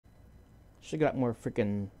Should've got more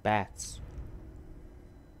freaking bats.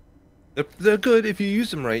 They're good if you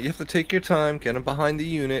use them right. You have to take your time, get them behind the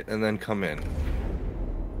unit, and then come in.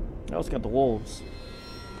 I also got the wolves.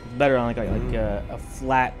 It's better on like a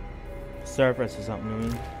flat surface or something. You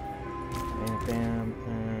know what I mean? Bam,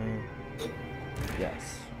 bam.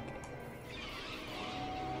 Yes.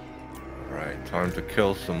 Right, time to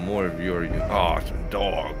kill some more of your... Oh, some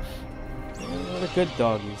dogs. They're good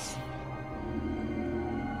doggies.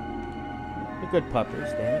 They're good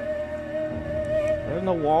puppies, damn it. There are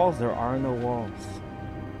no walls, there are no walls.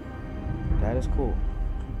 That is cool.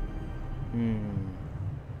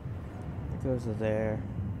 It goes to there.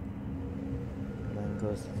 And then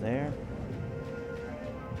goes to there.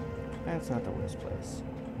 That's not the worst place.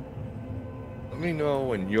 Let me know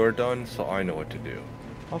when you're done so I know what to do.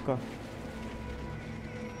 Okay.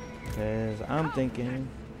 Because I'm thinking...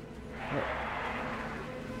 Oh.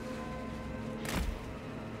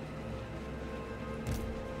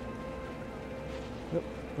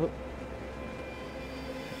 Nope.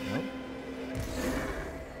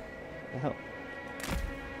 The hell?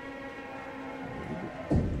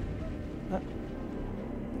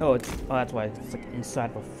 Oh, that's why it's like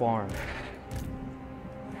inside of a farm.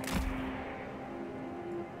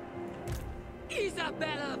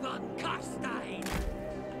 Isabella von Karstein.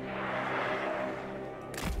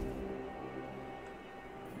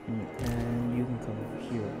 And you can come over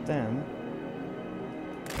here with them.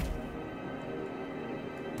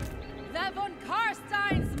 The von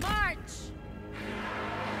Karstein's march.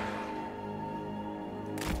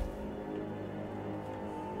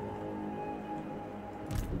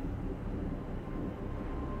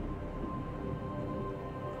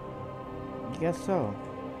 I guess so.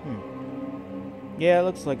 Yeah, it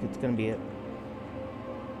looks like it's gonna be it.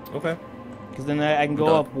 Okay. Because then I can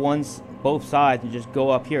go up both sides and just go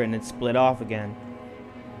up here and then split off again.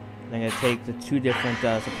 Then I'm gonna take the two different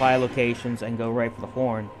supply locations and go right for the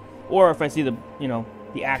horn. Or if I see the,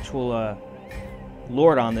 the actual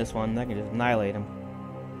lord on this one, I can just annihilate him.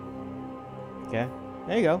 Okay,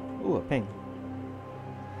 there you go. Ooh, a ping.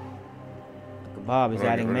 Bob is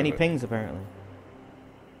adding many pings apparently.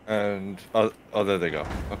 And oh, there they go.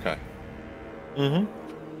 Okay.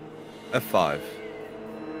 F5.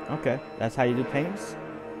 Okay, that's how you do pings?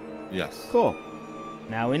 Yes. Cool.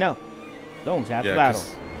 Now we know. Don't have to battle.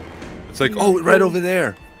 It's like, oh, right over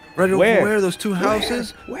there. Right over where? Those two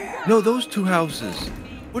houses? Where? No, those two houses.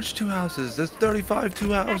 Which two houses? There's 35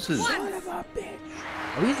 two houses. Son of a bitch.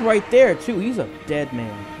 Oh, he's right there, too. He's a dead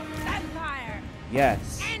man. Vampire.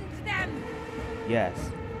 Yes. End them. Yes.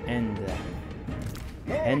 End them.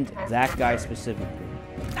 End that guy specifically.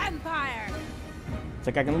 Vampire. It's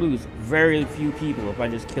like I can lose very few people if I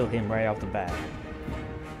just kill him right off the bat.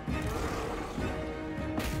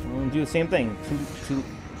 I'm gonna do the same thing to the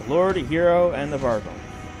Lord, the Hero, and the Vargal.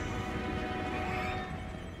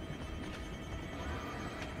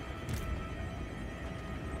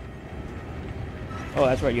 Oh,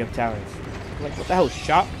 that's right, you have towers. Like, what the hell,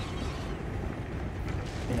 shop?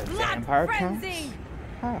 In a vampire town?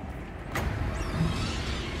 How?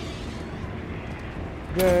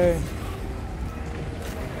 Yay.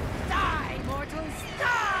 Die, mortals,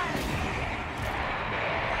 die!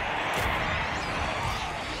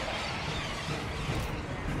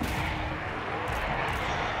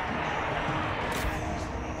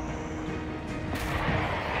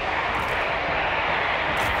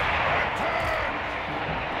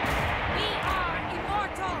 We are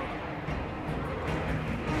immortal!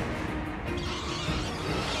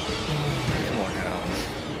 Come on now.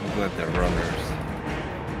 I'm glad they're runners.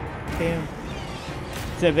 Damn.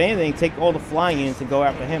 So if anything, take all the flying units and go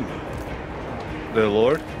after him. The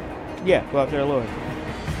Lord? Yeah, go after the Lord.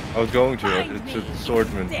 I was going to. It's the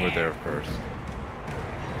swordsmen were there first.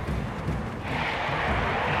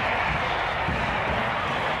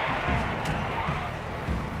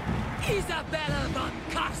 Isabella von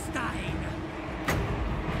Karstein!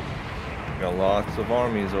 Got lots of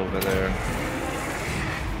armies over there.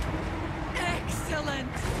 Excellent!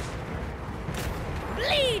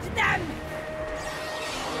 Bleed them!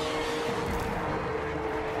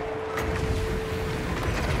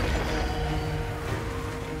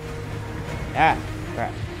 Ah,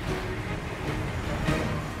 crap.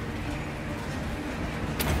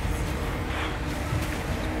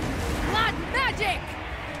 Blood magic!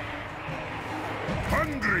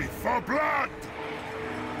 Hungry for blood!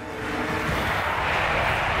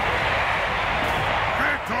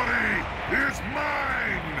 Victory is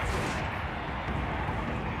mine!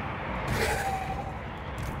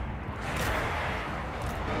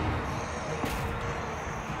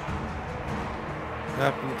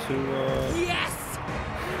 Happened to Yes!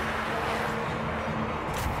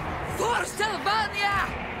 For Sylvania!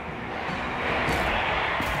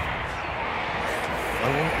 I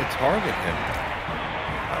want to target him.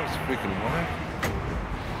 That was freaking whack.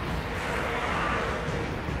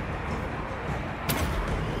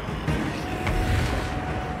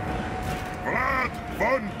 Blood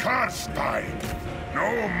von Karstein! No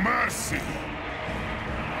mercy!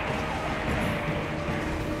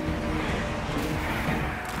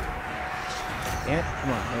 Yeah,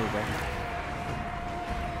 come on, there we go.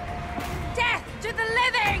 Death to the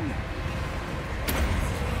living!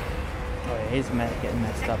 Oh yeah, he's getting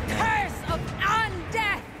messed up now. Curse of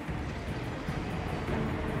undeath!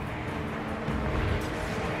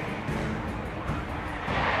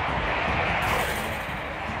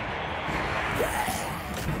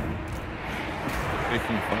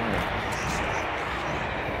 Taking fire.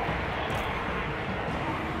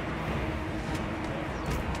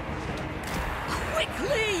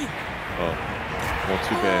 Quickly! Oh. Well,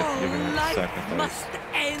 too bad. You're gonna have to Life sacrifice. must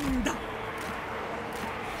end!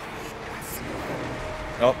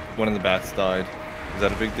 Oh, one of the bats died. Is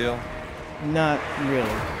that a big deal? Not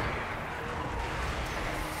really.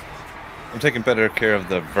 I'm taking better care of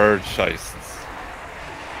the bird scheists.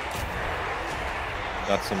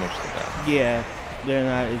 Not so much the bats. Yeah, they're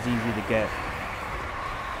not as easy to get.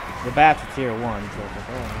 The bats are tier 1, so it's like,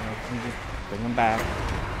 oh, let me just bring them back.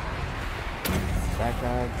 That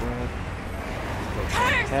guy, good.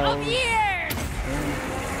 Curse of years!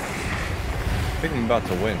 I think I'm about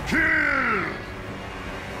to win. Kill!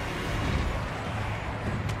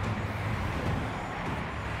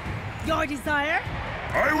 Your desire?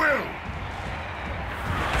 I will!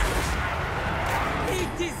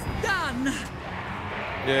 It is done!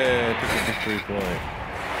 Yeah, I took a victory point.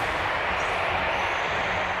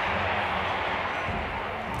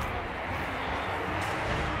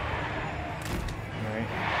 Alright.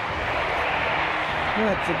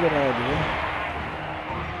 That's a good idea.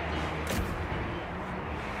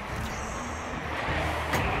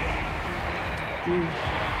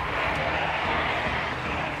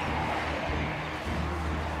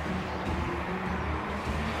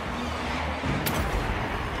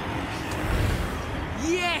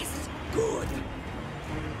 Yes! Good!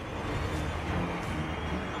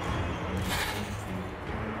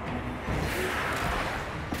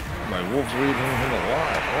 My wolves are eating him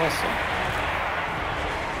alive. Awesome.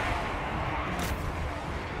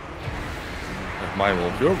 Like my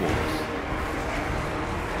wolves, your wolves.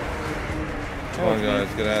 Come on, guys,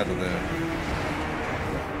 get out of there.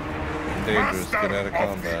 Dangerous, get out of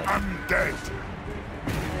combat. Undead!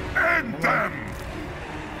 End them!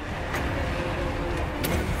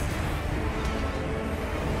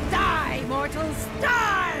 Die, mortals,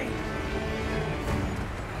 die!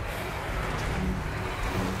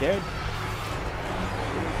 Dead.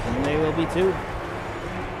 And they will be too.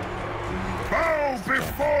 Bow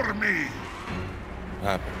before me! What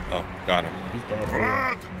happened? Oh, got him. He's dead.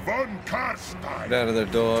 Blood von Karstein! Get out of there,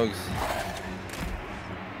 dogs.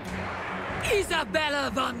 Isabella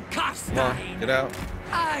von Come on, Karstein! get out.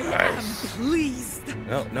 I Nice. am pleased!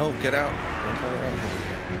 No, no, get out. Don't turn around.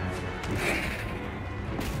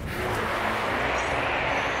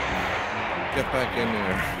 Get back in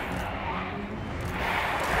there.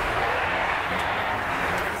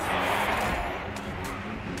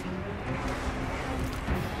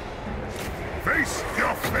 Face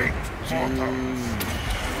your fate, mortals!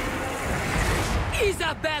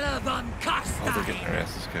 Isabella von Oh, they're getting Karstein! their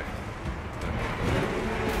asses kicked.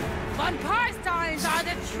 Von Karsteins are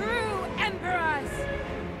the true emperors!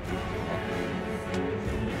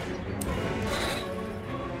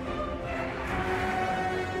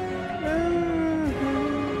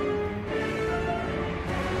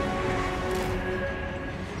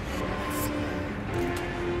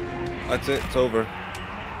 That's it, it's over.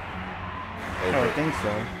 Oh, I think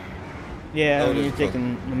so. Yeah, Oh, it you're is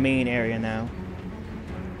taking the main area now.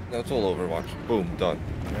 No, it's all over, watch. Boom, done.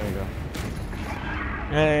 There you go.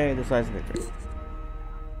 Hey, decisive victory.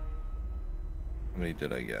 How many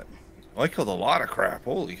did I get? Oh, I killed a lot of crap,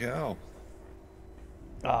 holy cow.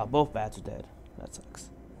 Ah, both bats are dead. That sucks.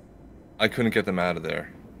 I couldn't get them out of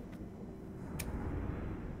there.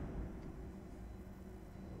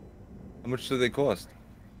 How much do they cost?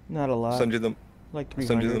 Not a lot. Send you them. Like I'll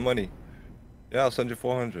send you the 300. money. Yeah, I'll send you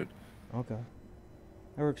 400. Okay.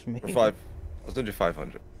 That works for me. Or 5. I'll send you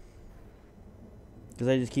 500. Because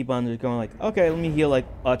I just keep on just going like, okay, let me heal like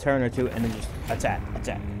a turn or two, and then just attack,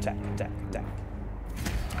 attack, attack, attack, attack.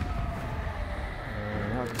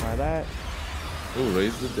 And I'll try that. Ooh,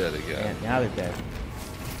 raise the dead again. And now they're dead.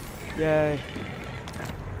 Yay.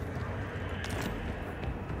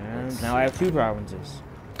 And now I have 2 provinces.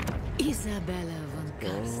 Isabella von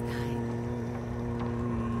Karstein.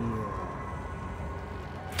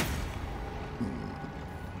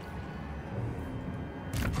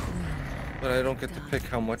 But I don't get to pick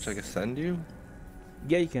how much I can send you?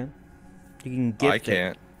 Yeah, you can. You can gift I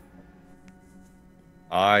can't.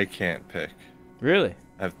 I can't pick. Really?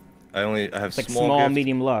 I have It's like small, small, gift.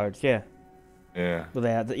 medium, large. Yeah. Yeah. Well,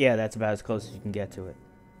 yeah, that's about as close as you can get to it.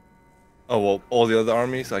 Oh, well, all the other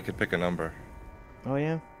armies, I could pick a number. Oh,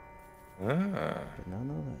 yeah? Ah. Did not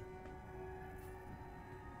know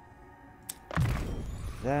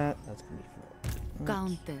that. That's gonna be for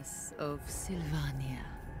Countess of Sylvania.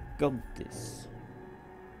 Countess.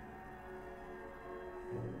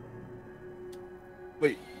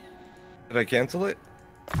 Wait. Did I cancel it?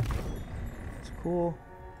 It's cool.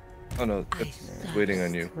 Oh, no. It's waiting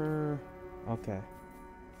on you. Okay.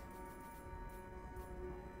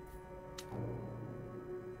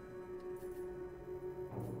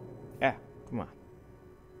 Yeah, come on.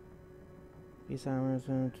 These hours,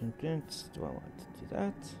 do I want to do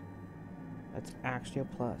that? That's actually a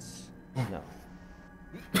plus. No.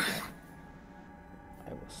 I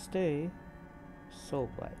will stay. Soul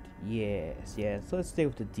Blight. Yes, yes. Let's stay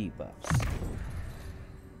with the debuffs.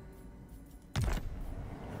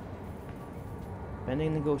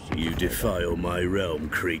 Pending negotiation. You defile my realm,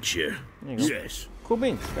 creature. There you go. Yes. Cool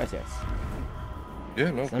beans. Gracias.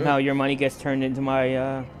 Yeah, no. Somehow good. your money gets turned into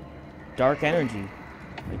my dark energy.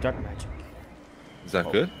 My dark magic. Is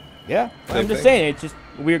that good? Yeah. Same I'm just thing. saying, it's just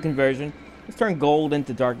a weird conversion. Let's turn gold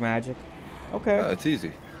into dark magic. Okay. Yeah, it's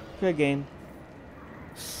easy. Good game.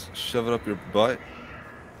 Shove it up your butt.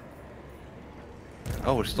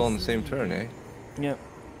 Oh, we're still on the same turn, eh? Yep.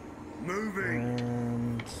 Moving.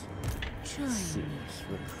 And let's see.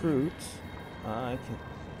 Recruit. I can.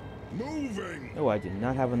 Moving. Oh, I did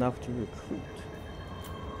not have enough to recruit.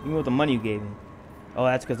 Even with the money you gave me. Oh,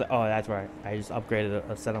 that's because. Oh, that's right. I just upgraded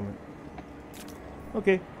a settlement.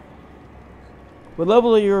 Okay. What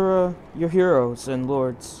level are your heroes and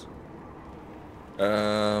lords?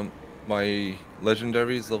 My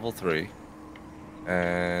legendary is level 3,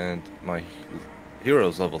 and my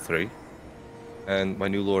hero's level 3, and my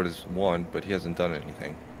new lord is 1, but he hasn't done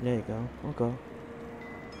anything. There you go. Okay.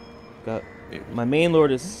 Got my main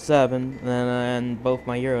lord is 7, and both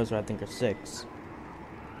my heroes I think are 6.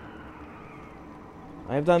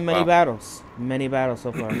 I've done many battles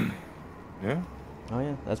so far. Yeah. Oh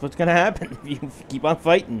yeah, that's what's gonna happen if you keep on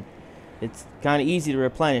fighting. It's kind of easy to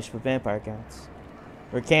replenish with vampire counts,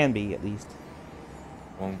 or it can be at least.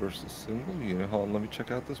 One versus single. Yeah. Hold on. Let me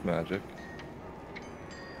check out this magic.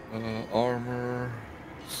 Armor.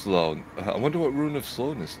 Slow. I wonder what Rune of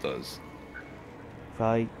Slowness does.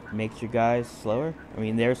 Probably makes your guys slower. I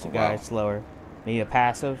mean, there's some guys slower. Maybe a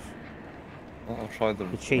passive Well, I'll try the.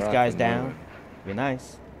 to chase Wrath guys and down. Ruin. Be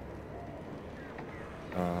nice.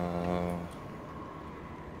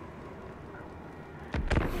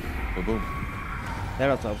 Boom. That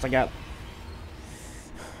also helps. I got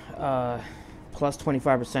plus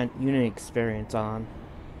 25% unit experience on,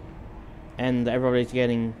 and everybody's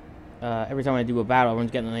getting every time I do a battle, everyone's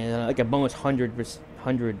getting like a bonus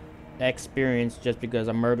 100 experience just because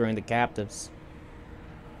I'm murdering the captives.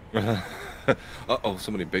 Uh-oh,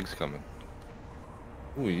 somebody big's coming.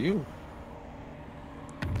 Who are you?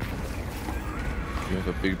 You have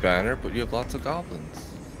a big banner, but you have lots of goblins.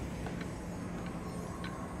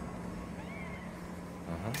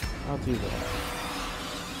 I'll do that.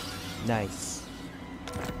 Nice.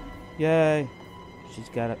 Yay. She's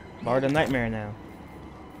got a Bard of Nightmare now.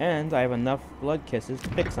 And I have enough blood kisses to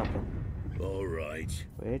pick something. All right.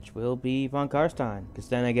 Which will be Von Karstein. Because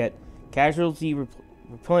then I get casualty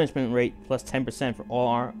replenishment rate plus 10% for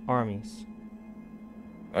all armies.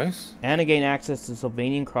 Nice. And I gain access to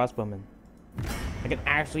Sylvanian crossbowmen. I can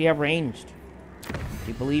actually have ranged. Do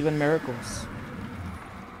you believe in miracles?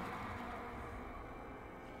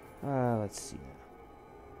 Let's see.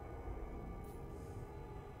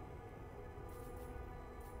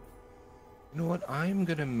 You know what? I'm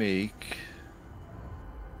gonna make.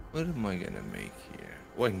 What am I gonna make here?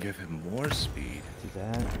 Oh, I can give him more speed. Do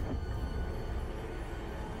that.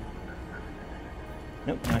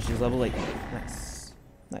 Nope, now she's level 8. Nice.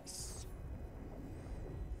 Nice.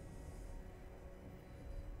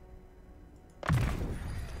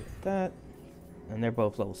 Get that. And they're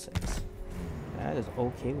both level 6. That is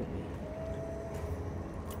okay with me.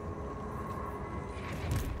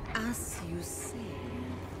 As you say.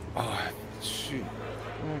 Oh, shoot.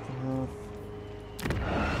 Waldenhof.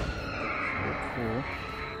 Cool.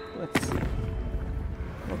 Let's see.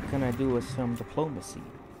 What can I do with some diplomacy?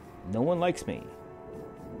 No one likes me.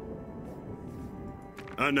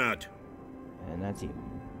 Anat. And that's you.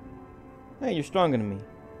 Hey, you're stronger than me.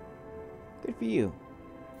 Good for you.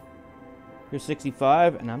 You're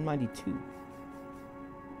 65 and I'm 92.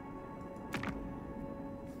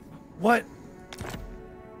 What?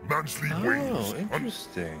 Mansley Oh, wings.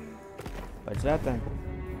 interesting. What's that then?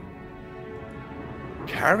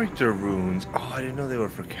 Character runes. Oh, I didn't know they were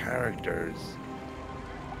for characters.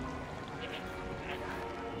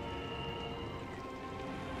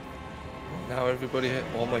 Now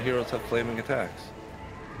all my heroes have flaming attacks.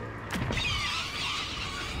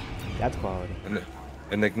 That's quality.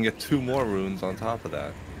 And they can get 2 more runes on top of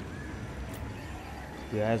that.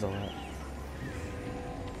 Yeah, that's a lot.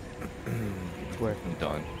 It's worth I'm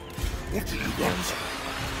done. What do you want?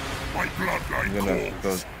 My bloodline I'm gonna go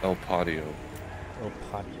calls. El Patio. Oh,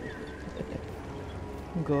 potty.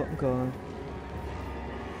 I'm going. Go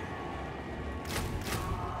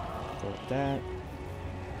with that.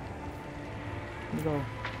 Let me go.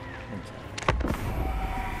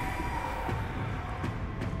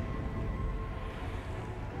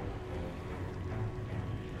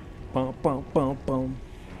 Boom, boom, boom, boom.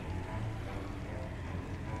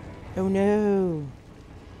 Oh no!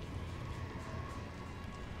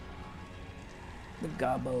 The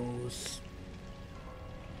gobbos.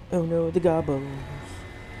 Oh no, the gobbos.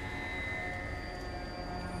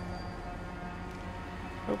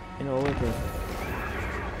 Oh, you know what?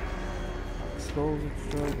 Skull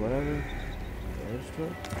stroke, whatever. Air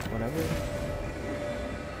stroke, whatever.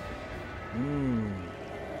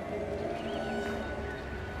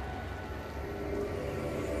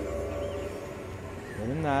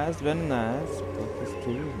 Very nice, very nice. Focus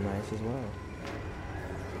 2 is nice as well.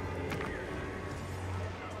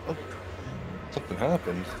 Oh, something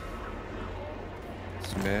happened.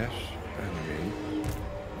 Smash enemy.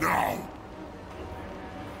 Now!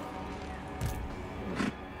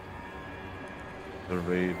 The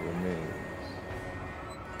raid remains.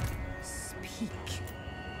 Speak.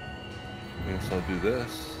 I guess I'll do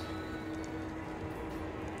this.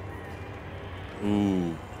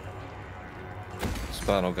 Ooh. This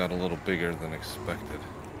battle got a little bigger than expected.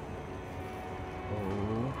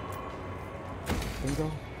 Oh.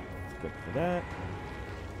 Bingo. Good for that.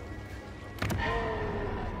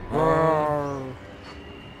 Roar.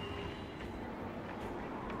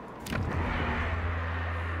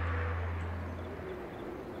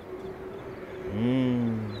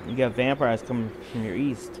 You got vampires coming from your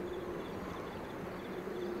east.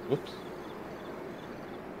 Whoops.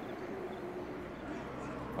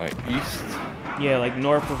 My east. Yeah, like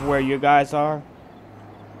north of where you guys are.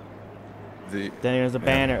 Then there's a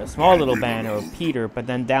banner, a small little banner of Peter, but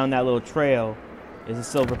then down that little trail is a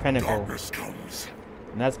silver pinnacle. Darkness comes.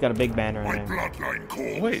 And that's got a big banner My in there. bloodline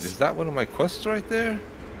calls. Wait, is that one of my quests right there?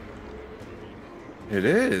 It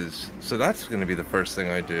is. So that's going to be the first thing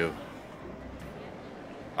I do.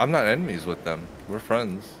 I'm not enemies with them. We're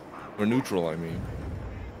friends. We're neutral, I mean.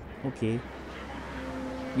 Okay.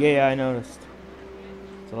 Yeah, I noticed.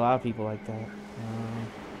 There's a lot of people like that.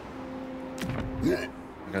 I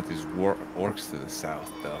got these orcs to the south,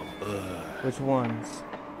 though. Ugh. Which ones?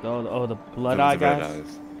 The blood Those eye with the red guys?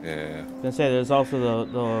 eyes. Yeah. I was gonna say there's also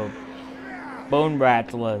the bone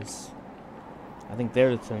rattlers. I think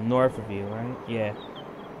they're to the north of you, right? Yeah.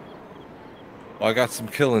 Well, I got some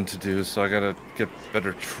killing to do, so I gotta get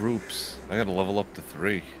better troops. I gotta level up to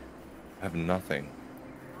 3. I have nothing.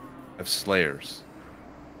 I have slayers.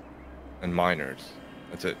 And miners.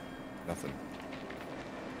 That's it. Nothing.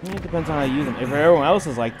 Yeah, it depends on how you use them. If everyone else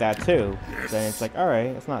is like that too, then it's like, alright,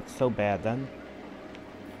 it's not so bad then.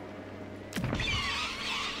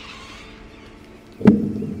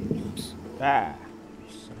 Ah,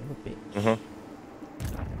 son of a bitch. Uh-huh.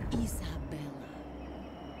 Isabella.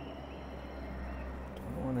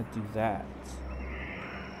 Don't want to do that.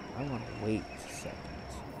 I want to wait a second.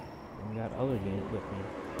 We got other unit with me.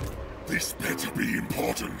 This better be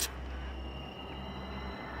important.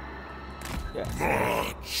 Yes.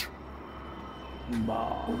 March.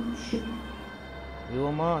 March. We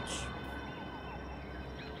will march.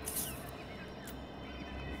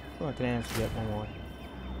 Oh, I can answer yet one more.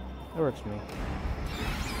 That works for me.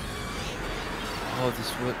 Oh,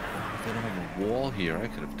 this would. They don't have a wall here. I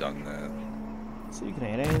could have done that. So you can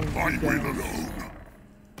add in. I will alone.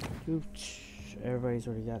 Oops. Everybody's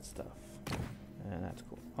already got stuff. And that's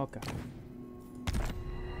cool. Okay.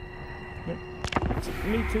 Yep.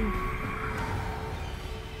 Me too.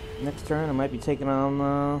 Next turn, I might be taking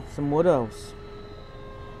on some wood elves.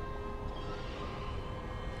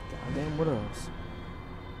 Goddamn wood elves.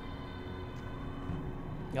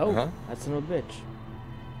 Oh, that's an old bitch.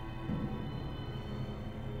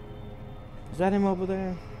 Is that him over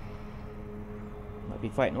there? Might be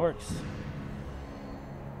fighting orcs.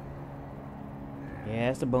 Yeah,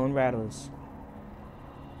 it's the bone rattlers.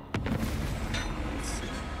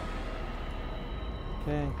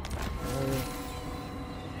 Okay.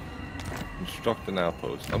 Construct an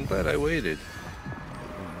outpost. I'm glad I waited.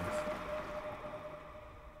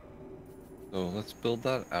 So let's build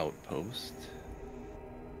that outpost.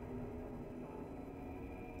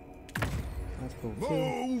 That's cool too.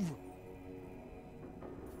 Move!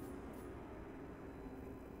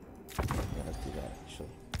 Yeah, let's do that actually.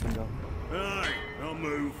 Bingo. Aye, I'll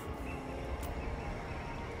move.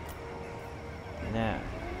 Now,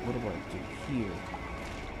 what do I do here?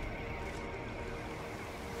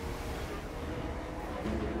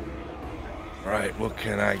 Alright, what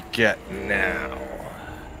can I get now?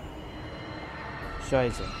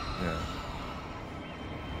 Scheiße. Yeah.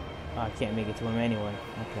 Oh, I can't make it to him anyway.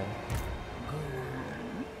 Okay.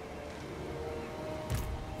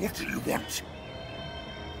 What do you want?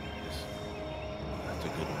 That's a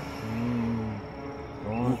good one. Go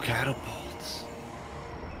on. Ooh, catapults.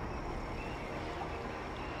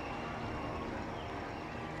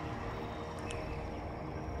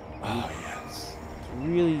 Oh, yes. It's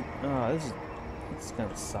really. Oh, this is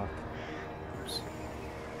gonna suck.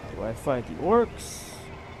 Do I fight the orcs?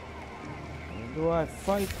 Or do I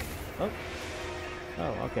fight? Oh.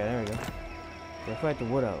 Oh, okay, there we go. Do I fight the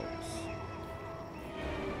wood elves?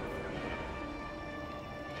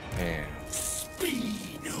 Man.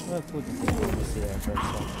 Let's look at this here for a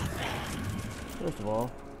second. First of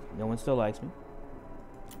all, no one still likes me.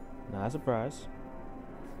 Not a surprise.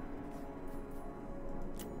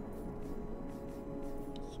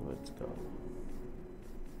 So let's go.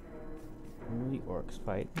 Who are the orcs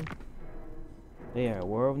fighting? They are a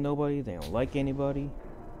war of nobody. They don't like anybody.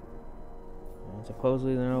 And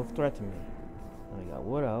supposedly they're no threat to me. And I got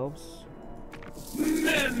wood elves.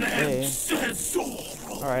 Hey.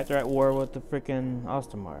 Alright, they're at war with the freaking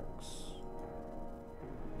Ostermarks.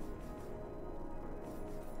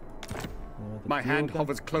 My hand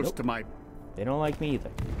hovers close to my... They don't like me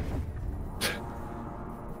either.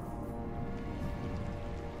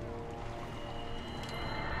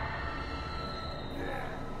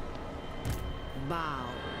 Bow.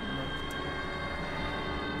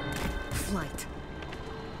 Flight.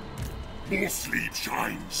 More sleep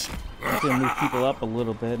shines. I'm gonna move people up a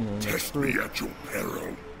little bit and then Test me at your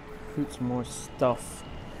peril. recruit some more stuff.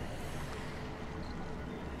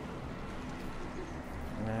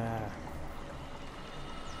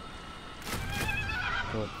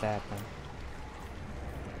 Go with that then.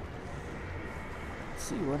 Let's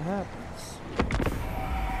see what happens.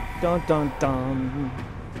 Dun dun dun.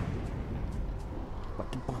 Bum,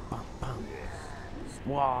 bum, bum.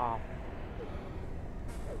 Wow.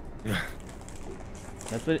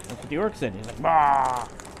 That's what the orc said. He's like, bah!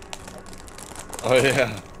 Oh,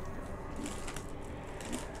 yeah.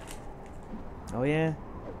 Oh, yeah?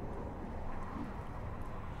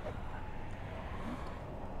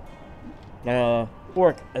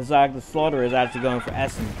 Orc, Azog the Slaughterer is actually going for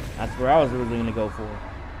Essen. That's where I was originally going to go for.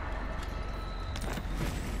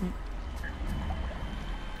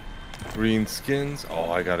 Green skins?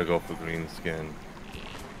 Oh, I gotta go for green skin.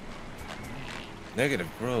 Negative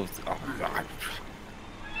growth? Oh, God.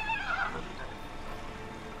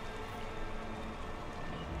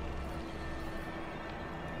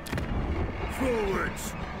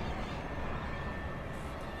 Forwards!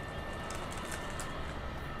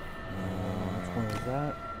 Which one is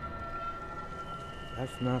that?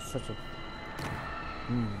 That's not such a...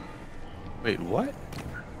 Wait, what?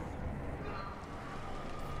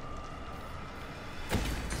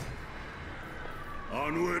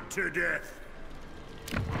 Onward to death!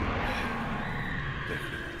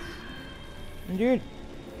 Dude.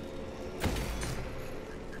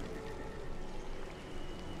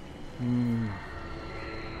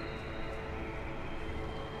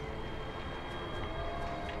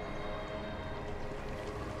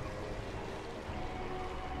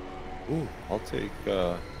 Ooh, I'll take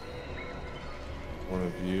one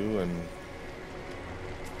of you and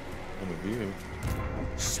one of you.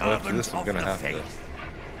 Well, after this, I'm gonna have to.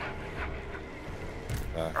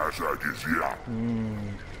 Azag is here.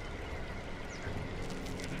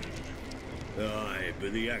 Aye,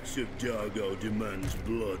 but the axe of Dargo demands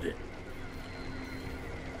blood.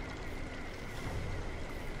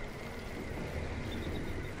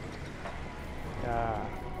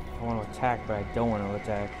 I want to attack, but I don't want to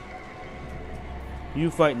attack.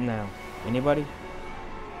 You fighting now? Anybody?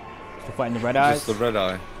 Still fighting the red eyes? Just the red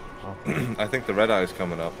eye. Oh. I think the red eye is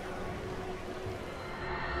coming up.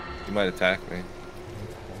 He might attack me.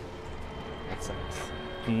 That sucks.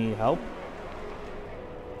 Do you need help?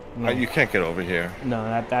 No. You can't get over here. No,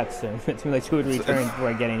 that's it's gonna be like 2 or 3 turns before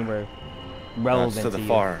I get anywhere. relevant it's to the you.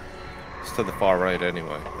 far. It's to the far right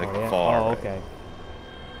anyway. Like Oh, yeah? far. Oh, right. okay.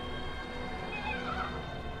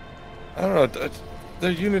 I don't know.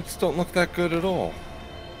 Their units don't look that good at all.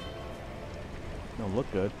 Don't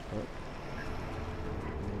look good. But...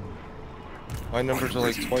 My numbers are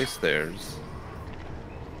like twice theirs.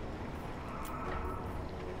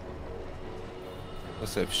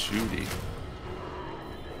 Plus they have shooting.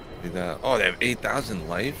 See that? Oh, they have 8,000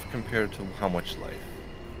 life compared to how much life?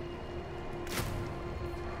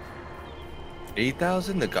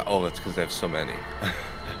 8,000? Oh, that's because they have so many.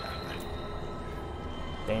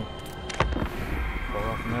 Damn. Pull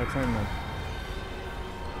off another turn then.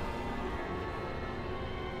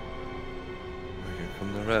 Here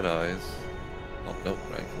come the red eyes. Oh, nope,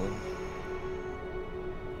 Franklin.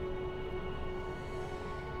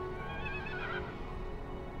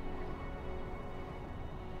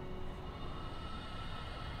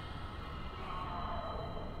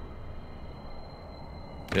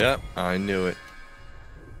 Yep, I knew it.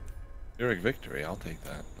 Pyrrhic victory, I'll take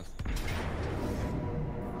that.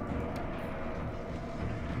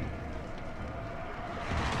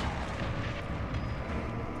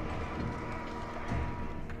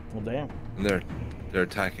 Well, damn. And they're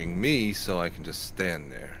attacking me, so I can just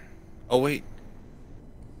stand there. Oh wait.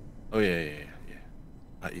 Oh yeah. Yeah.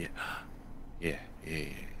 Yeah. Yeah.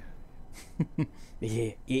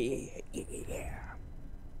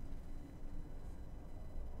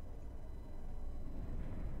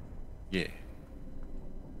 Yeah.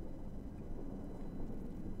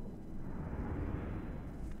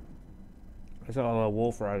 I saw a lot of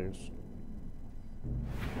wolf riders.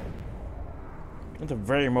 That's a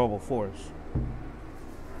very mobile force.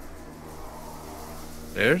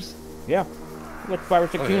 Theirs? Yeah. Like 5 or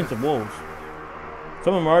 6 units of wolves.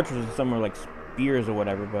 Some of them are archers and some are like spears or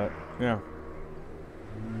whatever, but yeah.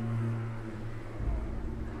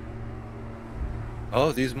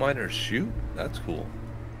 Oh, these miners shoot? That's cool.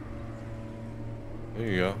 There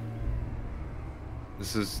you go.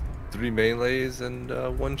 This is 3 melees and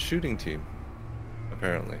 1 shooting team,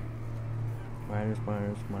 apparently. Miners.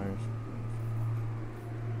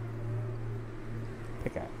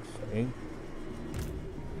 Pickaxe, eh?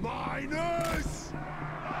 Miners!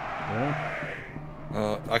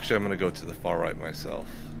 Yeah. Actually, I'm gonna go to the far right myself.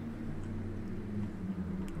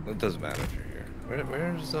 It doesn't matter if you're here.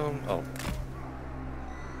 Where's oh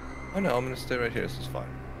no, I'm gonna stay right here. This is fine.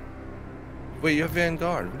 Wait, you have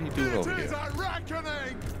Vanguard. What are you doing over here? A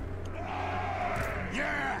reckoning!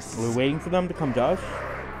 Yes! Are we waiting for them to come to us?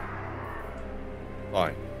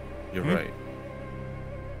 Fine. You're right.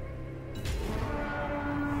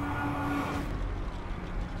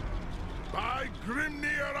 By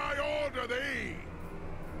Grimnir I order thee!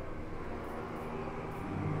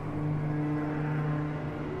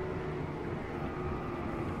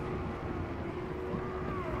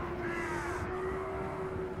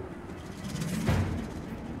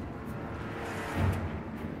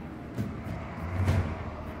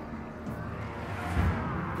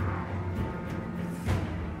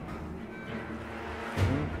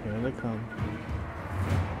 Here they come.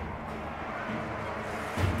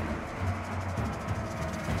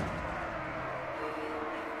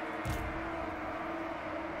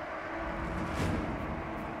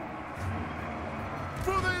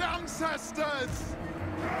 For the ancestors!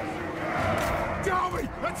 Darby,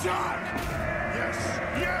 attack!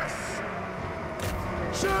 Yes!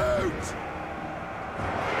 Shoot!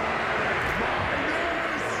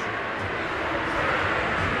 Miners!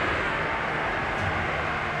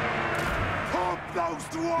 Pump those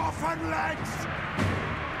dwarfen legs!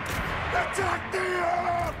 Attack the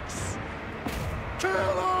Orks!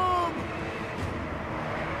 Kill them!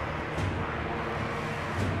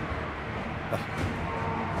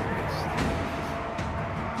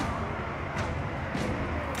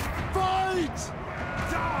 Fight!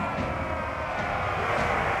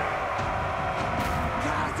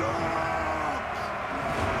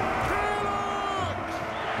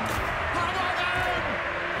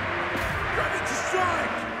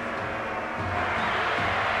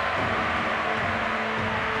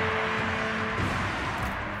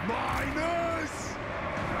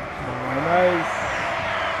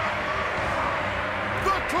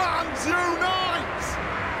 Unite!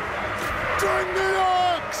 Bring the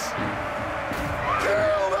Orks!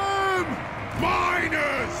 Kill them!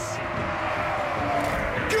 Miners!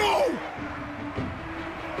 Go!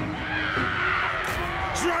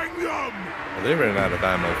 Drag them! Well, they ran out of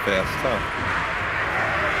ammo fast, huh?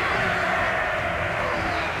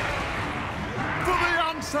 For the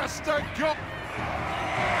ancestor god!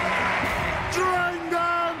 Drain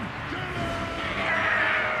them!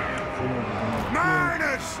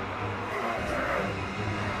 Miners!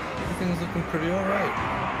 Everything's looking pretty alright.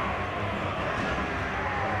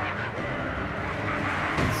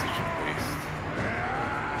 Such a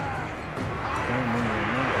waste.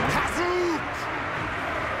 Kazook!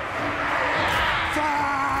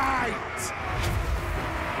 Fight!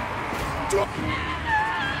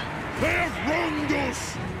 They have wronged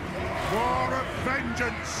us! War of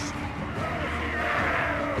vengeance!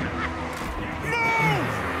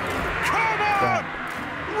 Move! Come on!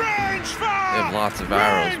 Range fire! They have lots of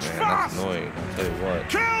arrows, Range man. fast! That's annoying. I'll tell you what.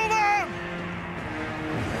 Kill them!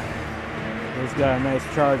 He's got a nice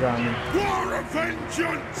charge on me. War of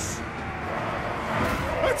vengeance!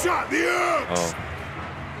 Attack the Orks! Oh.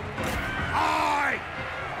 Aye!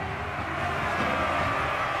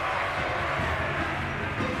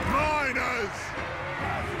 Miners!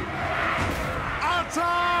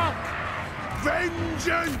 Attack!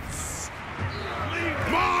 Vengeance!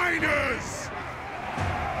 Miners!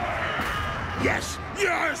 Yes!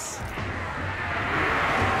 Yes!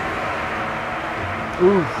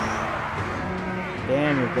 Oof.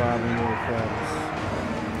 Damn, you're gobbling little friends.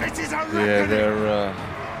 It is a Yeah, reckoning! they're,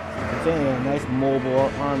 It's a nice mobile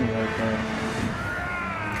army right there.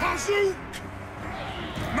 Kazook!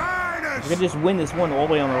 Miners! If I could just win this one all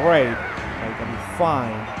the way on the right, like, I'd be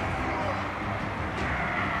fine.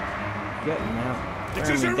 Getting out. It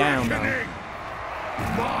Tearing is a me down now. reckoning!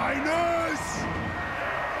 Miners!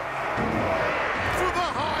 For the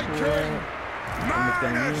High King! Almost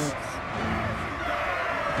got Miners! units.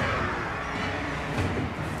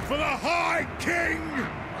 For the High King!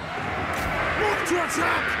 Move to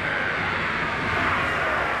attack!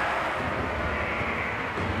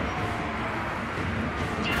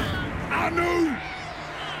 Anu!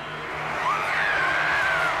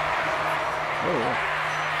 Oh, yeah.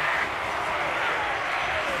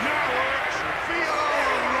 Now, Orks, feel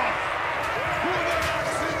our wrath! Put the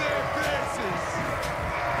axe in their faces!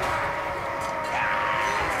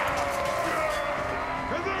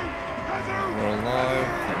 we're alive.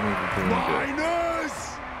 That means we're doing good. Miners!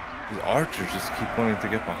 These archers just keep wanting to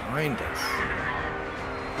get behind us.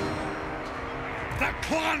 The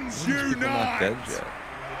clans These people not dead unite! yet.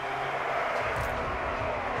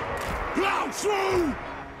 Plow through!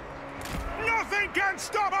 Nothing can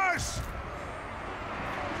stop us!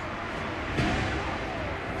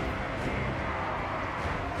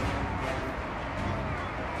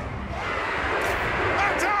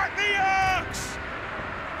 Attack the Orks!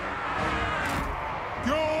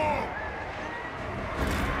 Go!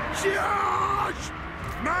 Charge!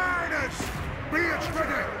 Miners! Be it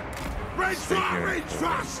ready! Range Stay fast! here. Range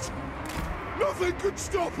fast! Nothing could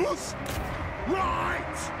stop us!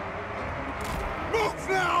 Right! Move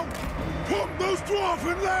now! Pump those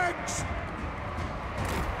dwarven legs!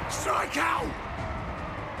 Strike out!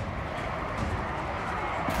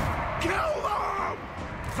 Kill them!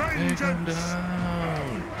 Take them Vengeance!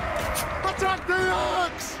 down. Attack the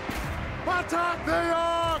Orks! Attack the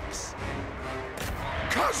Orks!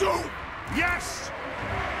 Kazu! Yes!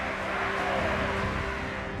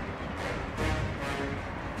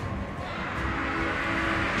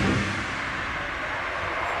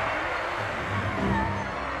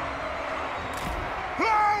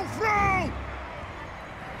 Plow through!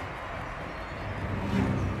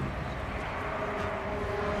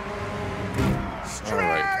 All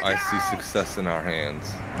right, I see success in our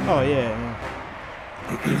hands. Oh, yeah.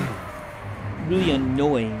 Really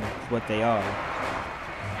annoying is what they are.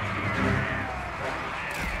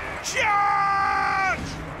 Charge!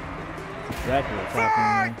 Exactly what's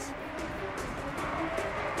happening Fight!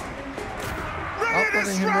 Stop Ready to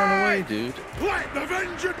letting him run away, strike! dude. Let the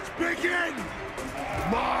vengeance begin!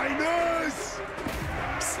 Miners!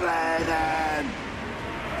 Slay them!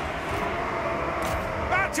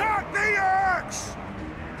 Attack the Orks!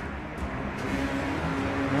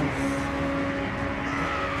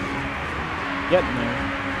 Yep, man.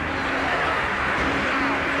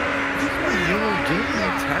 You were doing the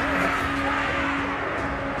attack.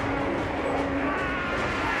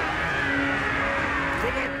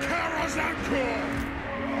 For the Karazanko!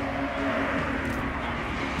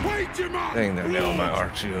 Wait your man! Dang, they're nailing my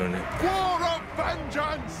archer unit. War of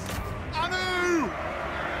vengeance! Anu!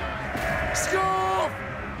 Scarf!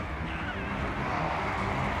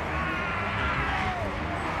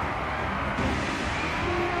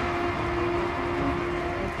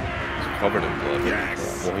 Covered in blood.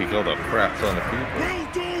 Yes! Well, he killed a crap ton of people. Will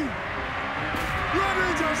do!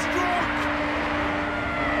 Ready to strike!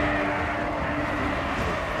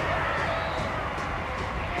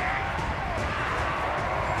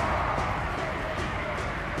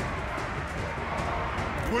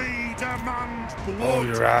 We demand blood! Oh,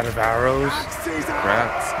 you're out of arrows? Axes out!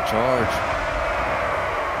 Crap. Charge.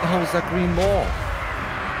 The hell was that green ball?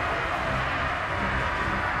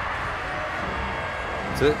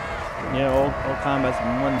 That's it? Yeah, all combats in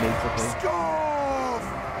one basically. Scarf!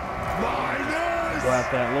 Miners! Go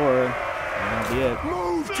after that lord, and that'll be it.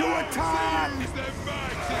 Move to attack!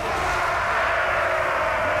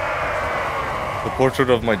 The portrait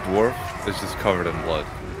of my dwarf is just covered in blood.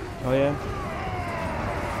 Oh yeah?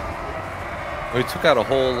 He took out a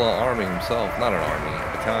whole army himself. Not an army.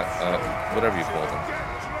 Whatever you call them.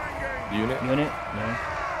 Unit? Unit? No.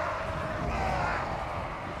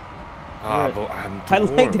 Ah, but I'm I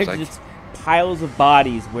like dwarves. there's just piles of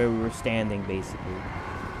bodies where we were standing, basically.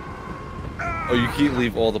 Oh, you can't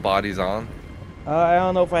leave all the bodies on? I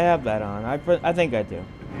don't know if I have that on. I think I do.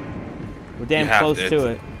 We're damn You have close to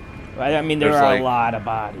it. I mean, there There's are like- a lot of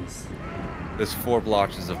bodies. There's 4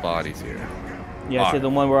 blotches of bodies here. Yeah, so Alright. the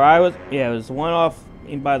one where I was, yeah, it was the one off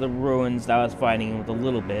in by the ruins that I was fighting with a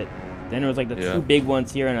little bit. Then there was like the Yeah. 2 big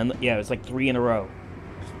ones here, and yeah, it was like 3 in a row.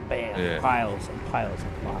 Just bam, Yeah. piles and piles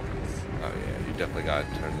of bodies. Oh yeah, you definitely got it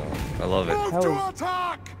turned on. I love it. Move Hell to is-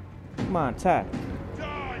 attack! Come on, attack.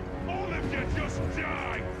 Die! All of you just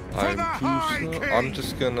die! I'm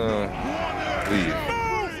just gonna leave.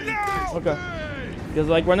 Move now! Okay. Because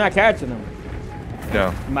like we're not catching them.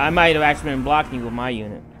 No, I might have actually been blocking you with my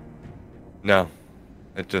unit. no.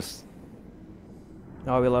 It just.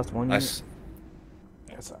 Oh, we lost one I unit. s-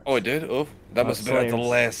 That sucks. Oh, it did? Oh, that must have been at the Slayers.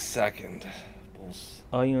 last second. Bulls.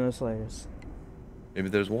 All unit slayers. Maybe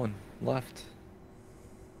there's one left.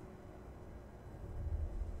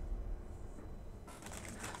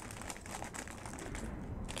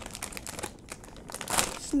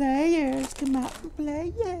 Slayers, come out and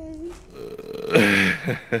play, yay.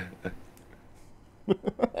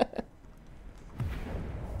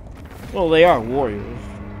 Well, they are warriors.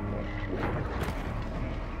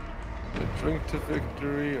 Drink to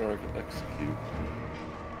victory or execute?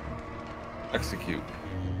 Execute.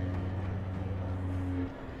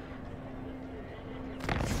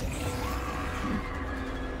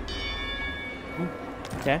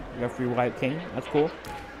 Okay, we got free white king. That's cool.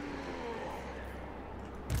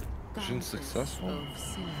 Mission successful.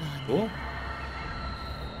 Cool.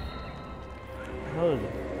 How is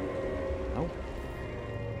it? Oh.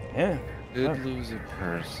 Yeah. Did Oh. lose a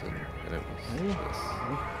person, and it was Yeah. this.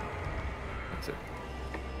 That's it.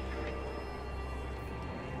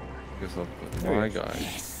 Guess I'll put There my it is.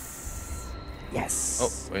 guy. Yes.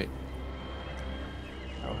 Oh, wait.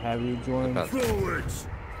 I'll have you join. About- Forwards!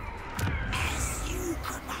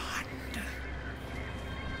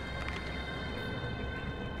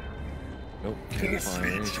 Nope, can't find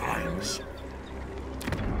anything.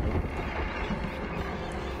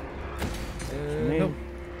 Nope.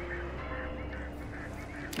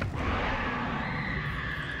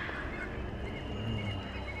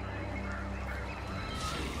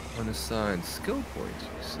 Unassigned skill points,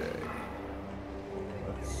 you say?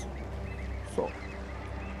 So,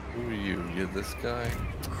 Who are you? You're this guy?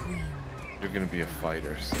 You're gonna be a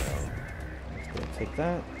fighter, so... gonna take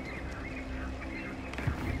that.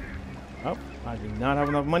 Oh, I do not have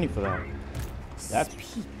enough money for that. That's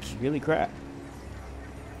really crap.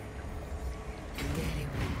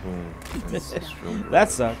 Boom. Industrial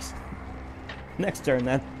That sucks. Next turn,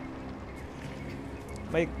 then.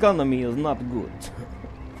 My economy is not good.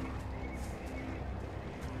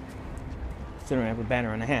 Considering I have a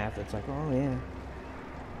banner and a half, it's like, oh yeah.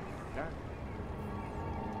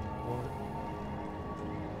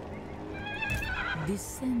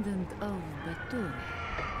 Descendant of Batur,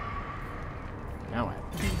 Now I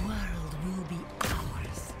the world will be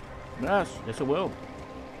ours. Yes, yes it will.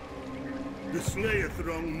 The Slayer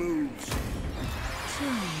throng moves.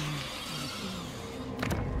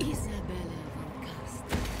 Isabella von Cast.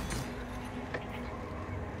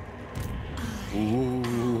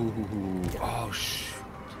 Ooh. Oh, shoot.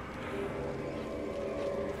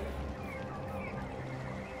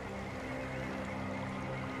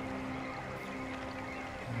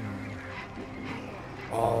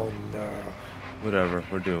 Oh, no. Whatever,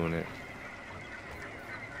 we're doing it.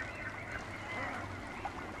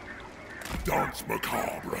 Dance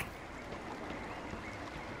macabre.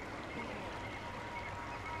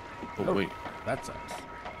 Oh, wait. That sucks.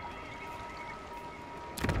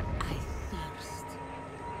 I thirst.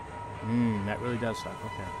 That really does suck.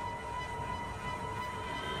 Okay.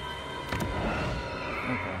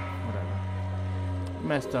 Okay, whatever.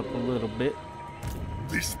 Messed up a little bit.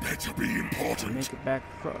 This better be important. Make it back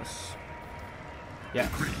across. Yeah.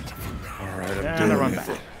 Alright, I'm And I doing run it.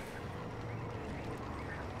 back.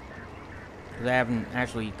 Because I haven't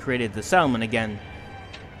actually created the settlement again.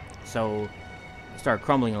 So, it started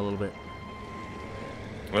crumbling a little bit.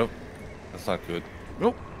 Well, that's not good.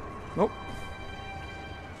 Nope. Nope.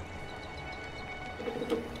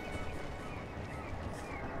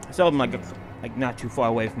 I still am like not too far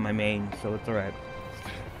away from my main, so it's alright.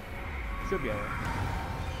 Should be alright.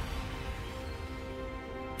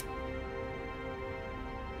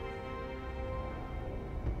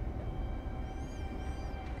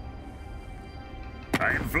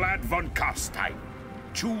 I am Vlad von Karstein.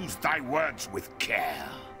 Choose thy words with care.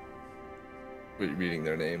 Were you reading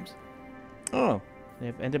their names? Oh,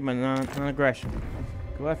 they've ended my non-aggression.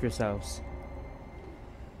 Go F yourselves.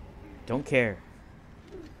 Don't care.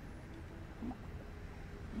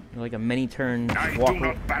 You're like a many-turn I walker. do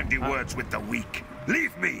not bandy words with the weak.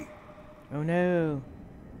 Leave me. Oh no.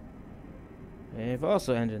 They've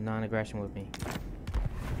also ended non-aggression with me.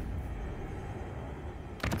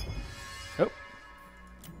 Oh.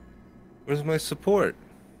 Where's my support?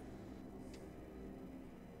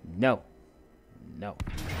 No. No.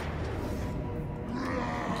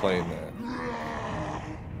 I'm playing that.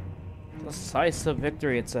 Decisive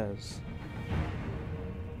victory, it says.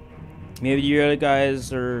 Maybe you other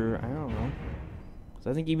guys are, I don't know. 'Cause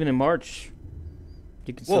I think even in March,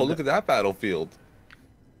 you can Whoa, still look at that battlefield.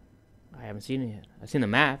 I haven't seen it yet. I've seen the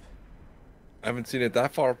map. I haven't seen it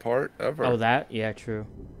that far apart ever. Oh, that? Yeah, true.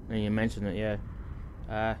 And you mentioned it,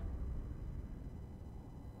 yeah.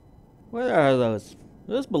 What are those?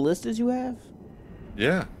 Are those ballistas you have?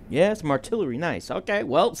 Yeah. Yeah, some artillery. Nice. Okay,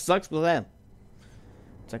 well, sucks for them.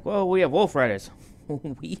 It's like, well, we have wolf riders.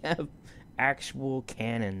 We have actual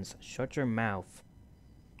cannons. Shut your mouth.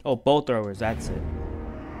 Oh, bolt throwers. That's it.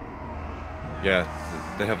 Yeah,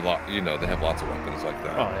 they have they have lots of weapons like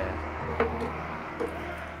that. Oh yeah.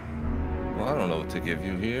 Well, I don't know what to give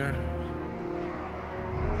you here.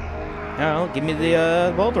 No, give me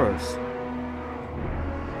the bolt throwers.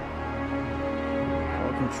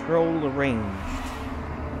 I'll control the range.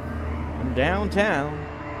 I'm downtown.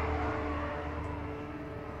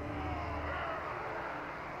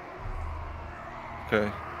 Okay,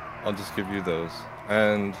 I'll just give you those,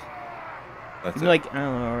 and that's it. Like, I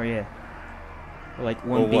don't know, or yeah. Or like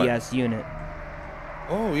one Or what? BS unit.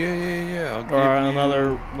 Oh yeah. I'll give Or you...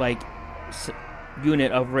 another, like,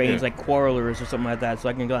 unit of range, Yeah. like quarrelers or something like that, so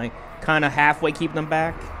I can go, like, kind of halfway keep them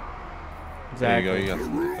back. Exactly. There you go, you got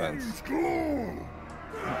some defense.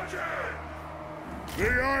 The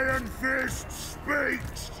Iron Fist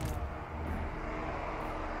speaks.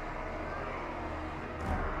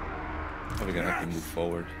 Probably gonna have to move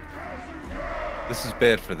forward. This is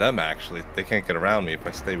bad for them, actually. They can't get around me if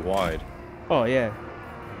I stay wide. Oh, yeah.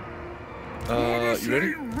 You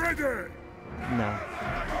ready? Ready. No.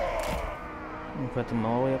 I'm gonna put them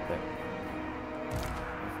all the way up there.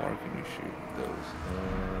 How far can you shoot those?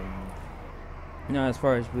 No, as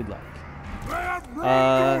far as we'd like.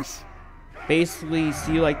 Uh, Basically,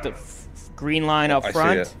 see like the green line up I see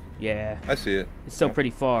front? it. Yeah. I see it. It's still pretty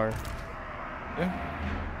far. Yeah.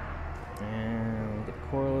 And get the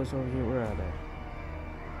corals over here. Where are they?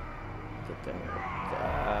 Get them.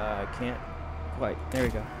 I can't quite. There we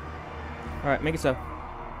go. Alright, make it so.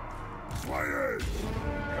 Slayers.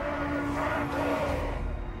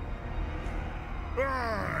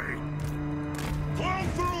 Aye. Plow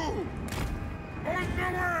through. On the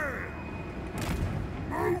way.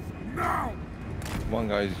 Move now. Come on,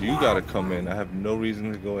 guys. You gotta come in. I have no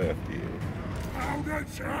reason to go after you. Hold a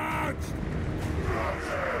charge.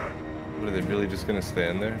 What, are they really just gonna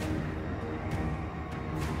stand there?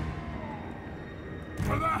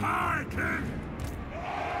 For the high king.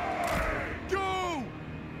 Go.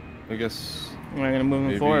 I guess. We're gonna move them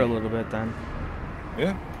Maybe- forward a little bit then.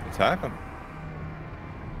 Yeah. Attack them.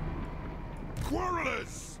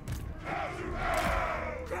 Quarrelers.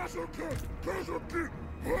 Castle king. Castle king.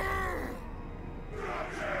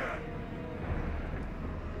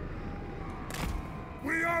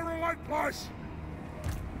 We are a light place.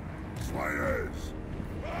 Slayers.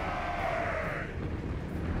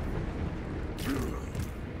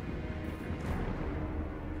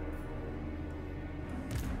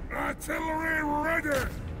 Artillery ready.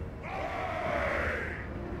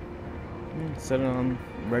 Set it on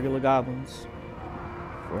regular goblins.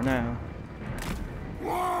 For now.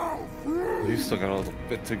 Wow, through. You still got a little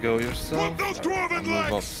bit to go yourself. Want those dwarven I'll move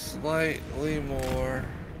up legs? slightly more.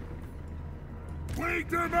 We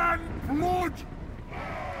demand blood.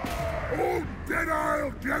 Oh, dead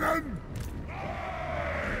I'll get him.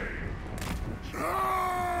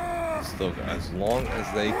 Ah! Still, as long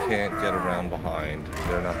as they can't get around behind,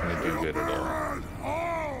 they're not going to do good at all.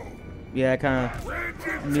 Oh, Yeah, kind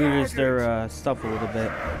of neuters their stuff a little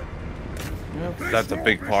bit. Yep. That's a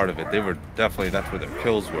big part of it. They were definitely, that's where their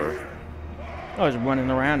kills were. I was running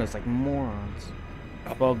around as like morons.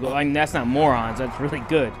 Well, I mean, that's not morons. That's really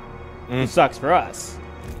good. It sucks for us.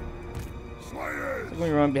 Slayers! Let me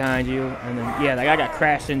run behind you, and then yeah, that guy got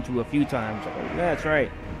crashed into a few times. Like, yeah, that's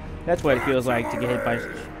right. That's what it feels like to get hit by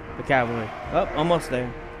the cavalry. Oh, almost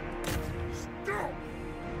there. Stop!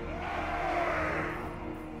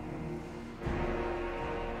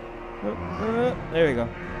 There we go.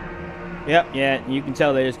 Yep, yeah, you can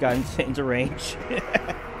tell they just got into range.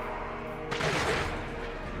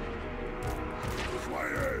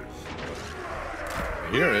 Slayers! I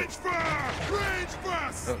hear it. Range fire! Range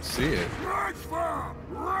fast! I don't see it. Range fire!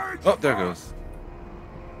 Range Oh, there it fire! goes.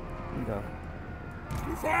 There you go.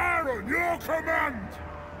 Fire on your command!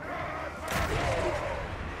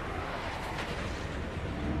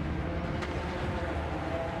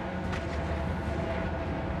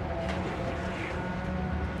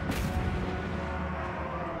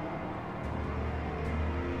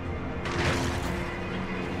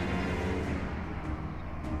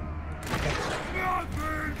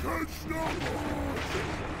 Nothing can stop us!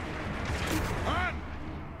 And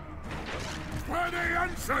for the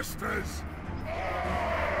ancestors!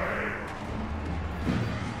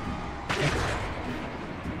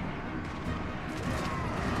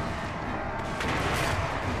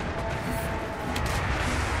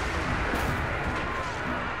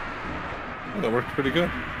 Oh, that worked pretty good.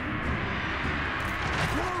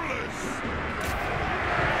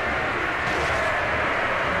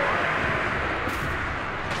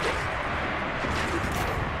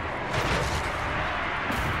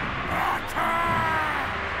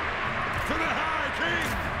 To the High King!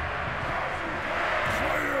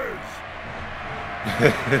 Slayers!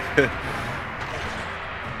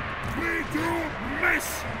 We don't miss!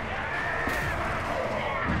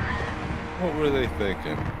 What were they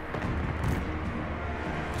thinking?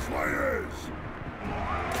 Slayers!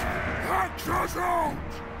 Hatch us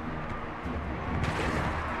out!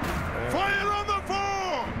 Fire on the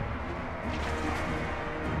fore!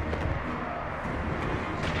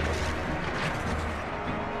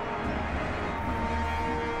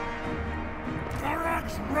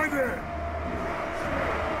 Barracks ready!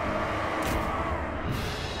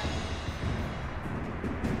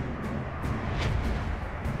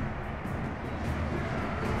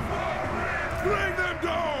 Bring them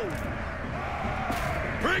down!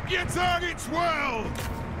 Pick your targets well!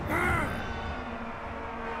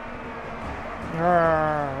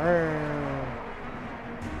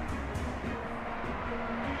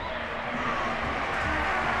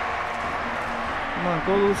 Come on,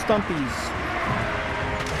 go little stumpies.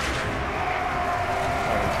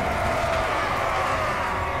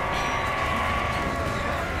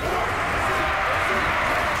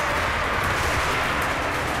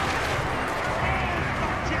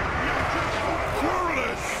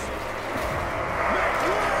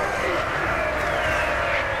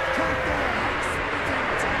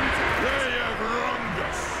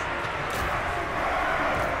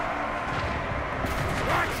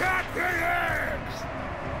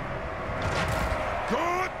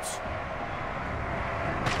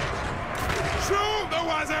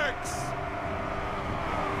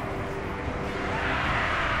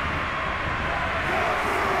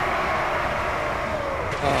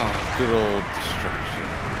 Ah, good old destruction.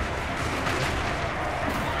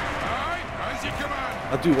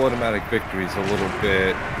 I'll do automatic victories a little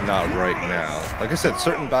bit, not right now. Like I said,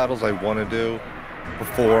 certain battles I want to do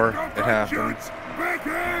before it happens.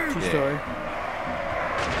 True story.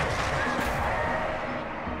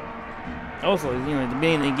 Also, you know, at the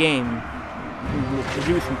beginning of the game, you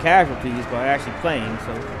reduce some casualties by actually playing,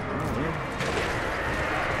 so.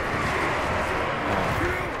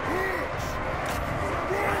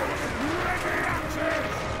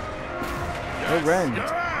 Oh, Ren,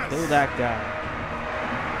 kill that guy.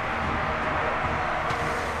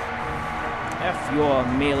 F your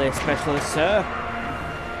melee specialist, sir.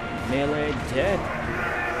 Melee dead.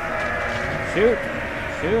 Shoot!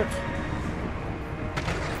 Shoot!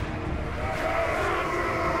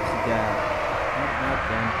 Yeah. Not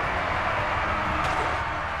done.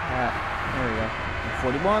 There we go.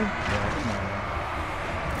 41? Yeah, come on.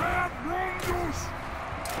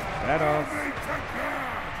 That off.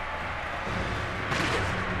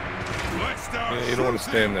 Yeah, you don't want to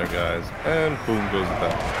stand there, guys. And boom goes the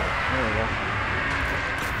bell. There we go.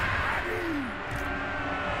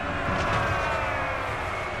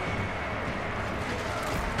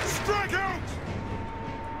 Strike out!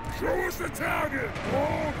 Show us the target,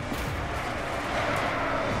 Ork!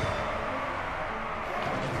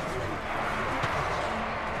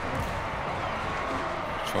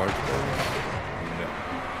 Charge bonus? No.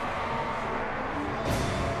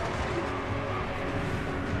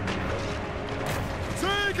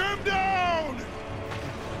 Take him down!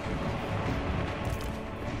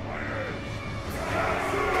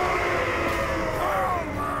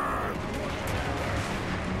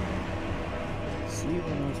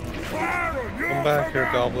 here,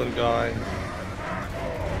 goblin guy.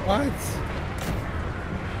 What?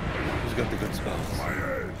 Who's got the good spells?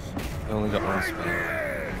 I only got one spell.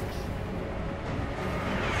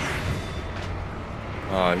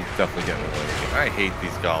 Oh, he's definitely getting away. I hate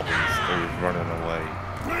these goblins. They're running away.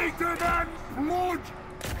 Make them and blood!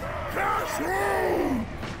 Castle!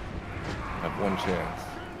 Have one chance.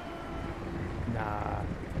 Nah.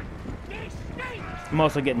 I'm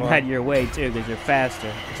also getting out of your way too, because you're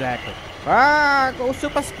faster. Exactly. Ah, go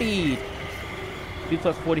super speed. Speed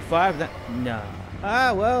plus 45? That nah.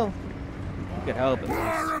 Ah, well. You could help at War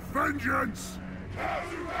least. of vengeance!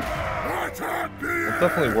 Attack the It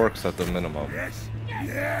definitely works at the minimum. Yes!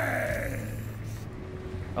 Yes!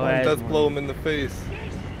 Oh, Let's blow him in the face. See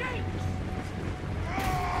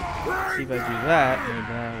if I do that. Maybe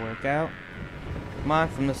that'll work out. Come on,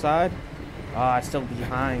 from the side. Ah, I'm still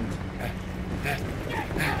behind.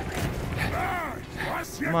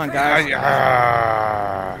 Come on, guys.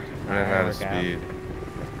 Running out of speed.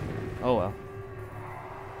 Oh well.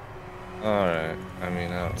 Alright, I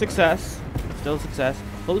mean, Success. Still success.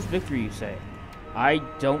 Close victory, you say? I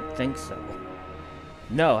don't think so.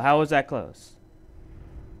 No, how was that close?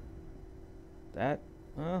 That?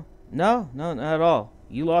 No, not at all.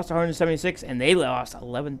 You lost 176 and they lost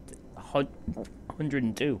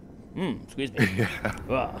 1,102. Excuse me. yeah.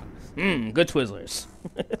 Good Twizzlers.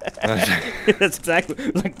 That's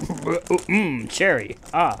exactly like cherry.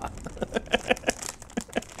 Ah.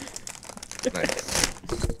 Nice.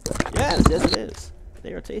 Yes, yes it is.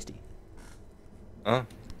 They are tasty. Huh?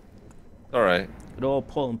 Alright. Good old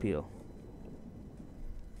pull and peel.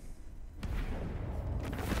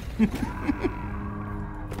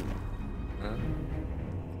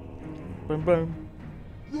 Boom boom.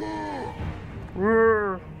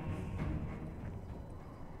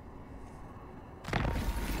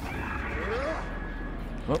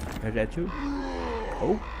 Oh, there's that too.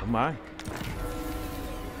 Oh my.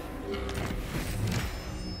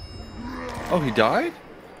 Oh, he died?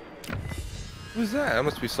 Who's that? That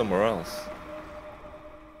must be somewhere else.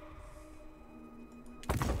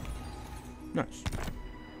 Nice.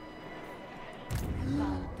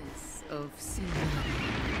 Balbus of Simon.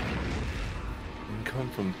 You come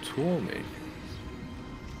from toolmakers.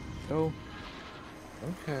 Oh.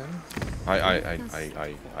 Okay. I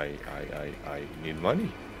need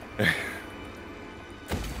money.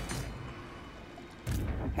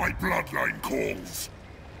 My bloodline calls.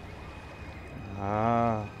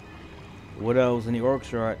 Ah. Wood elves and the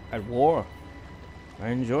orcs are at war. I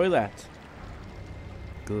enjoy that.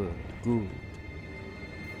 Good, good.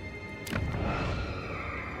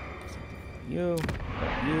 You.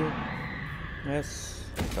 Yes.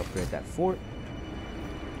 Let's upgrade that fort.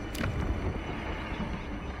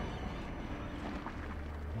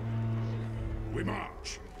 We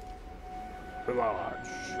march. Barrage.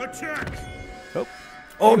 Attack! Oh.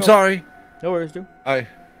 Oh, I'm sorry. No worries, dude. I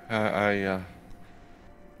Kill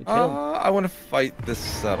him. I want to fight this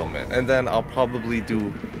settlement, and then I'll probably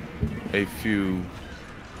do a few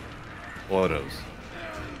autos.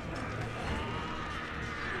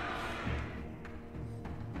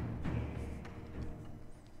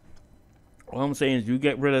 All I'm saying is you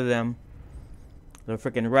get rid of them, the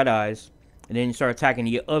freaking red eyes, and then you start attacking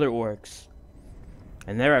the other orcs.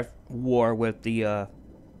 And they're at war with the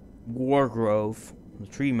War Grove, the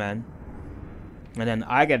tree men. And then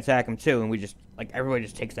I get to attack them too, and we just, like, everybody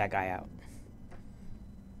just takes that guy out.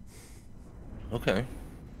 Okay.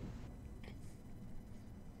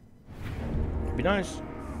 Be nice.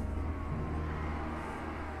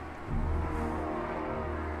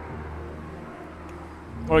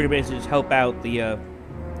 Or you can basically just help out the,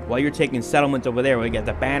 while you're taking settlements over there, where you get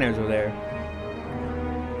the banners over there,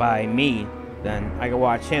 by me, then I can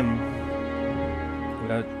watch him,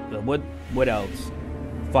 the wood elves,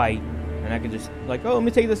 fight, and I can just, like, oh, let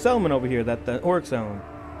me take the settlement over here that the orcs own.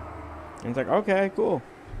 And it's like, okay, cool.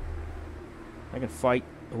 I can fight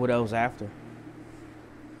the wood elves after.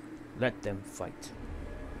 Let them fight.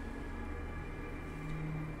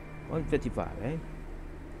 155, eh?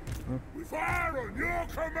 Huh? We fire on your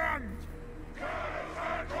command!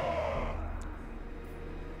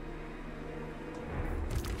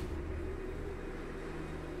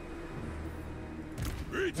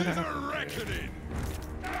 It is a reckoning!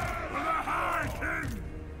 For the High King!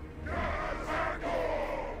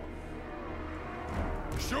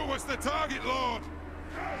 Show us the target, Lord!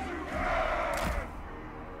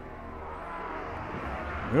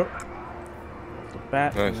 Yep. The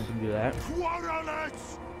bat, Nice. I can do that.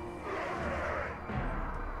 Quarrelets!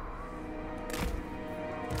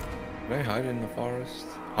 Can I hide in the forest?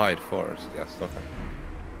 Hide forest, yes, okay.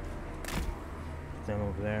 Them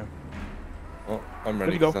over there. Well, I'm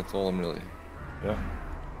ready. you go. 'Cause that's all I'm really. Yeah.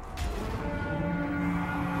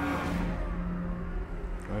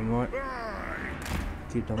 Oh, you know what?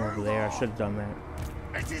 Keep them over there. I should have done that.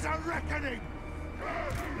 It is a reckoning!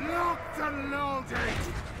 Locked and loaded!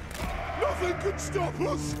 Nothing can stop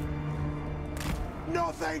us!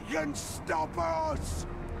 Nothing can stop us!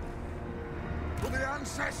 For the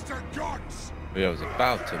ancestor gods! Yeah, I was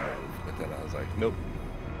about to move, but then I was like, nope.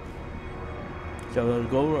 So let's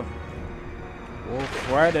go.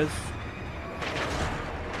 Wolf Riders.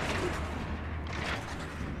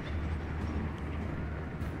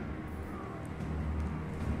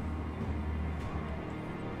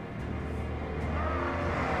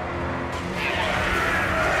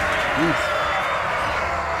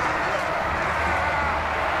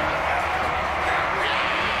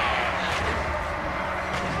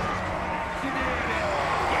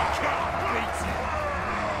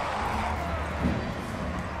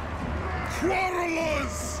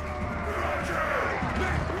 Quarrelers!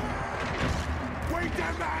 We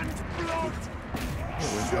demand blood!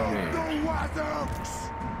 Shoot the Waddoks!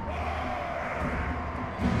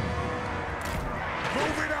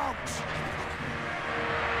 Move it out!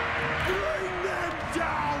 Bring them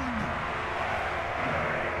down!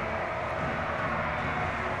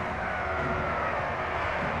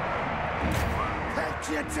 Pick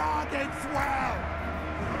your targets well!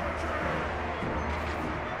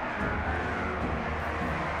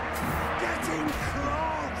 Getting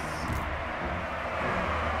close!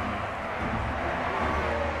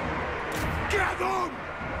 Get them!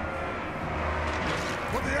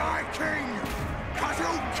 For the Eye King!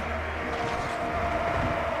 Kazook!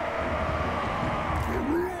 The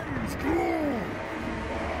room's gone!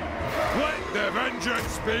 Let the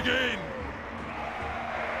vengeance begin!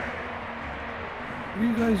 What are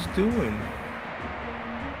you guys doing?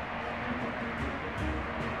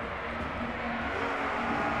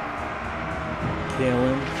 Kill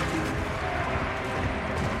him.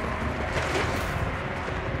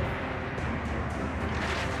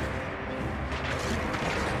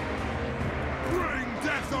 Bring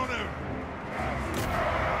death on him!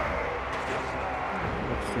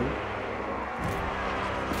 Let's see.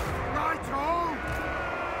 Right home!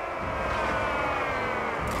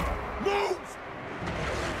 Move!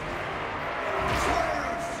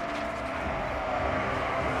 Slayers!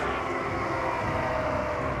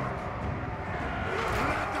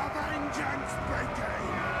 Let the vengeance begin!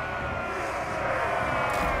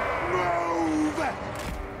 Move!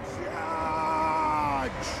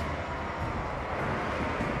 Charge!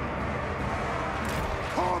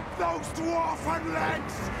 Pump those dwarfen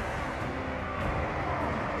legs!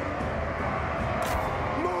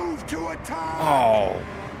 Move to attack! Oh.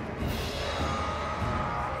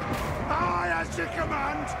 Aye, as you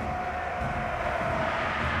command!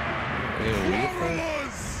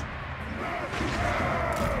 Warriors!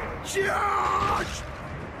 Charge!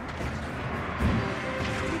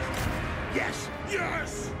 Yes,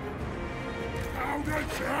 yes! Out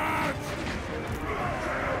of charge!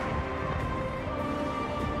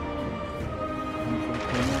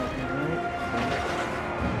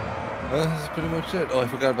 That's pretty much it. Oh, I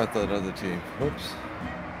forgot about that other team. Oops.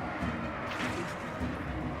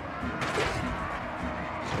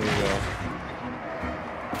 There you go.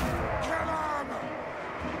 Kill 'em!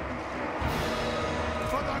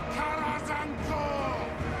 For the Karazanthor!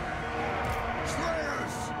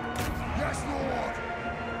 Slayers! Yes, Lord!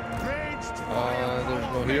 Raged fire! There's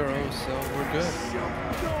no heroes, so we're good. Shoot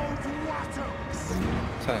those Wattocks!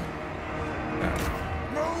 10.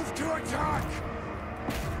 Move to attack!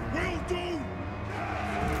 Will do!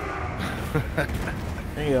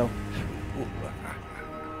 There you go.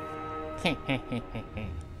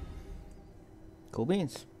 Cool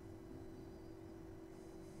beans.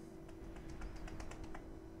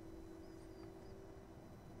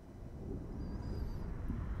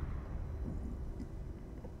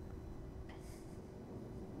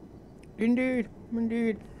 Indeed,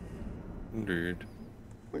 indeed, Indeed.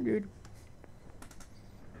 indeed.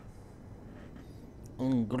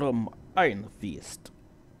 Grum Iron Fist.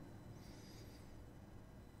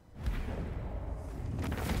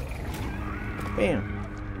 Bam.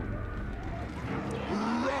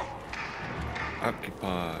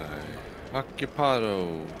 Occupy.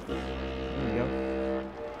 Occupado. There you go.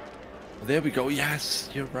 There we go. Yes,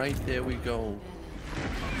 you're right. There we go.